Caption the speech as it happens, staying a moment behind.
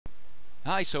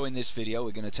Hi, so in this video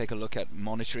we're going to take a look at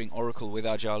monitoring Oracle with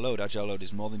Agile Load. Agile Load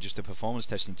is more than just a performance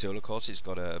testing tool, of course. It's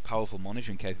got a powerful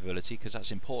monitoring capability because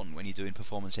that's important when you're doing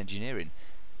performance engineering.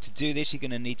 To do this, you're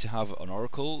going to need to have an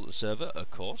Oracle server,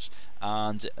 of course,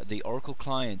 and the Oracle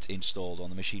client installed on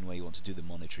the machine where you want to do the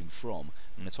monitoring from.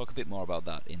 I'm going to talk a bit more about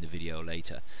that in the video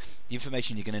later. The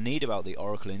information you're going to need about the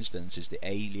Oracle instance is the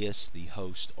alias, the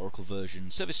host, Oracle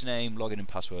version, service name, login and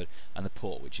password, and the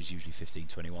port, which is usually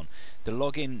 1521. The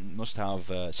login must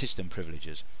have system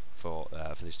privileges for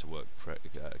this to work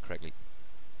correctly.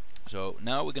 So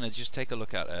now we're going to just take a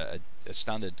look at a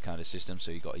standard kind of system.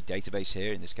 So you've got a database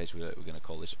here. In this case, we're going to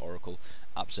call this Oracle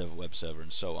App Server, Web Server,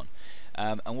 and so on.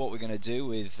 And what we're going to do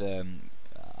with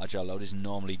Agile Load is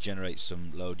normally generate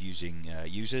some load using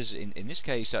users. In this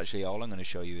case, actually, all I'm going to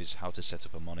show you is how to set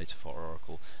up a monitor for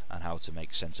Oracle and how to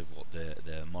make sense of what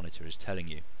the monitor is telling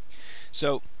you.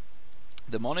 So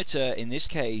the monitor in this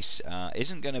case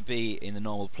isn't going to be in the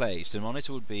normal place. The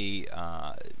monitor would be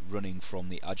running from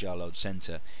the Agile Load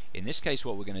center. In this case,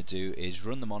 what we're going to do is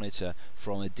run the monitor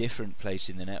from a different place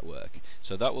in the network.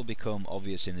 So that will become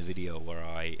obvious in the video where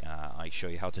I show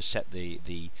you how to set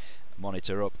the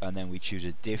monitor up, and then we choose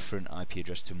a different IP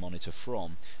address to monitor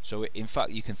from. So in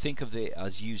fact, you can think of it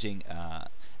as using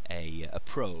a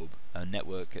probe,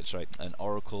 an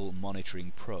Oracle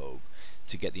monitoring probe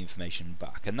to get the information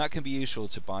back, and that can be useful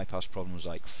to bypass problems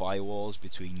like firewalls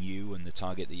between you and the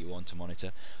target that you want to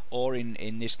monitor. Or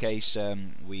in this case,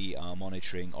 we are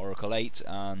monitoring Oracle 8,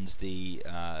 and the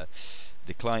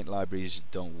client libraries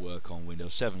don't work on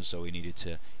Windows 7, so we needed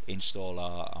to install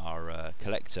our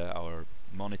collector, our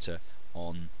monitor,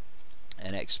 on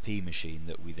an XP machine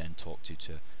that we then talk to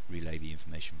relay the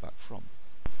information back from.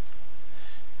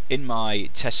 In my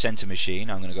test center machine,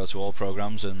 I'm going to go to all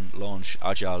programs and launch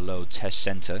Agile Load Test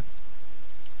Center,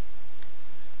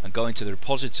 and go into the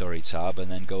repository tab and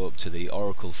then go up to the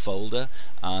Oracle folder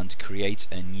and create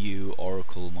a new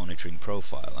Oracle monitoring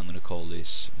profile. I'm going to call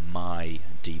this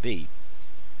MyDB.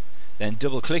 Then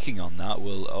double clicking on that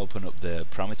will open up the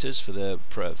parameters for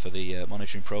the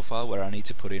monitoring profile, where I need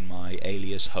to put in my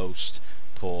alias, host,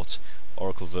 port,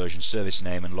 Oracle version, service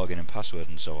name, and login and password,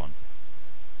 and so on.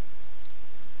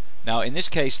 Now in this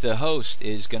case, the host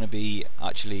is going to be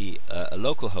actually a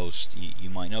local host, you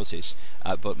might notice,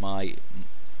 but my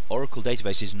Oracle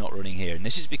database is not running here, and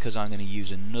this is because I'm going to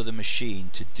use another machine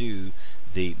to do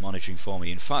the monitoring for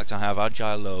me. In fact, I have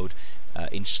Agile Load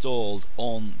installed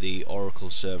on the Oracle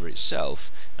server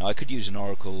itself. Now I could use an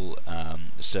Oracle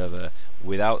server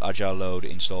without Agile Load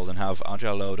installed and have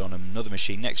Agile Load on another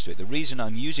machine next to it. The reason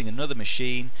I'm using another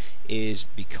machine is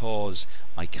because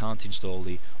I can't install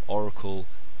the Oracle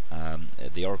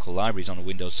libraries on a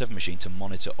Windows 7 machine to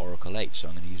monitor Oracle 8, so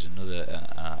I'm going to use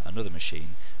another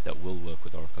machine that will work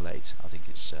with Oracle 8. I think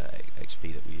it's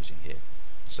XP that we're using here.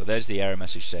 So there's the error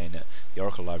message saying that the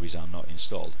Oracle libraries are not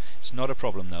installed. It's not a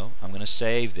problem though. I'm going to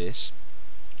save this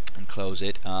and close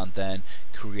it, and then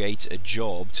create a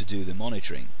job to do the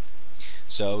monitoring.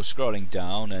 So scrolling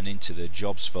down and into the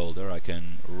jobs folder, I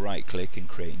can right click and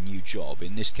create a new job.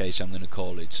 In this case, I'm going to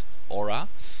call it Aura.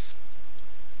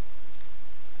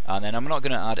 And then I'm not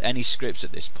going to add any scripts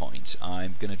at this point.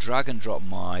 I'm going to drag and drop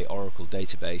my Oracle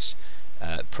database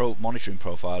monitoring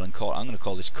profile, and I'm going to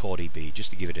call this CoreDB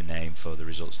just to give it a name for the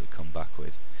results that come back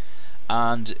with.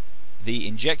 And the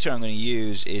injector I'm going to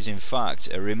use is in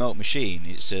fact a remote machine.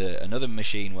 It's another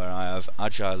machine where I have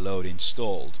Agile Load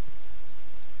installed.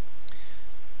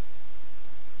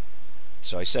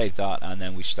 So I save that, and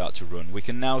then we start to run. We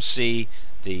can now see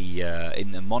the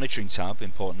in the monitoring tab,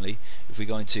 importantly, if we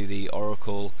go into the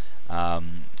Oracle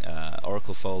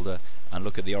Oracle folder and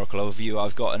look at the Oracle overview,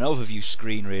 I've got an overview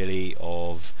screen really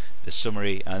of the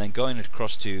summary, and then going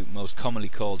across to most commonly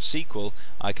called SQL,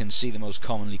 I can see the most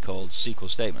commonly called SQL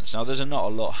statements. Now there's not a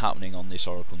lot happening on this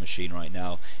Oracle machine right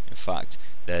now. In fact,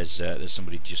 there's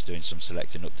somebody just doing some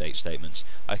select and update statements.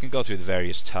 I can go through the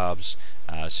various tabs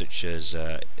such as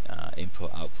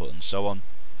input, output, and so on.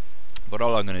 But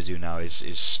all I'm going to do now is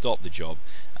stop the job,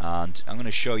 and I'm going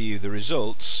to show you the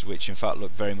results, which in fact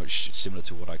look very much similar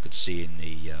to what I could see in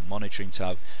the monitoring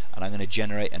tab, and I'm going to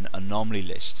generate an anomaly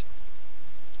list.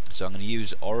 So I'm going to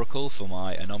use Oracle for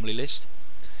my anomaly list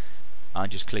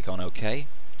and just click on OK.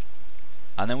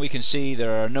 And then we can see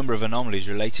there are a number of anomalies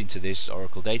relating to this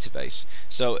Oracle database.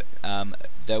 So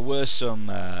there were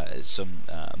some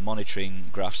monitoring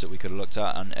graphs that we could have looked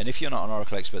at, and if you're not an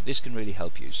Oracle expert, this can really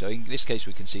help you. So in this case,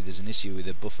 we can see there's an issue with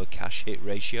the buffer cache hit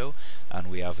ratio, and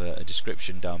we have a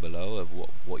description down below of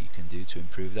what you can do to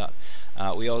improve that.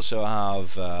 We also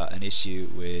have an issue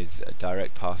with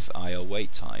direct path IO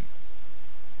wait time.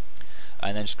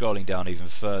 And then scrolling down even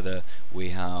further, we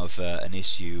have an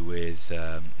issue with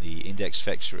the index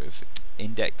fetch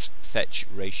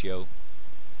ratio.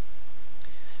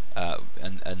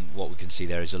 And what we can see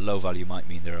there is a low value might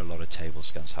mean there are a lot of table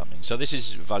scans happening. So this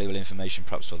is valuable information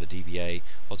perhaps for the DBA,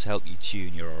 or to help you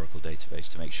tune your Oracle database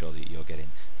to make sure that you're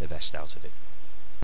getting the best out of it.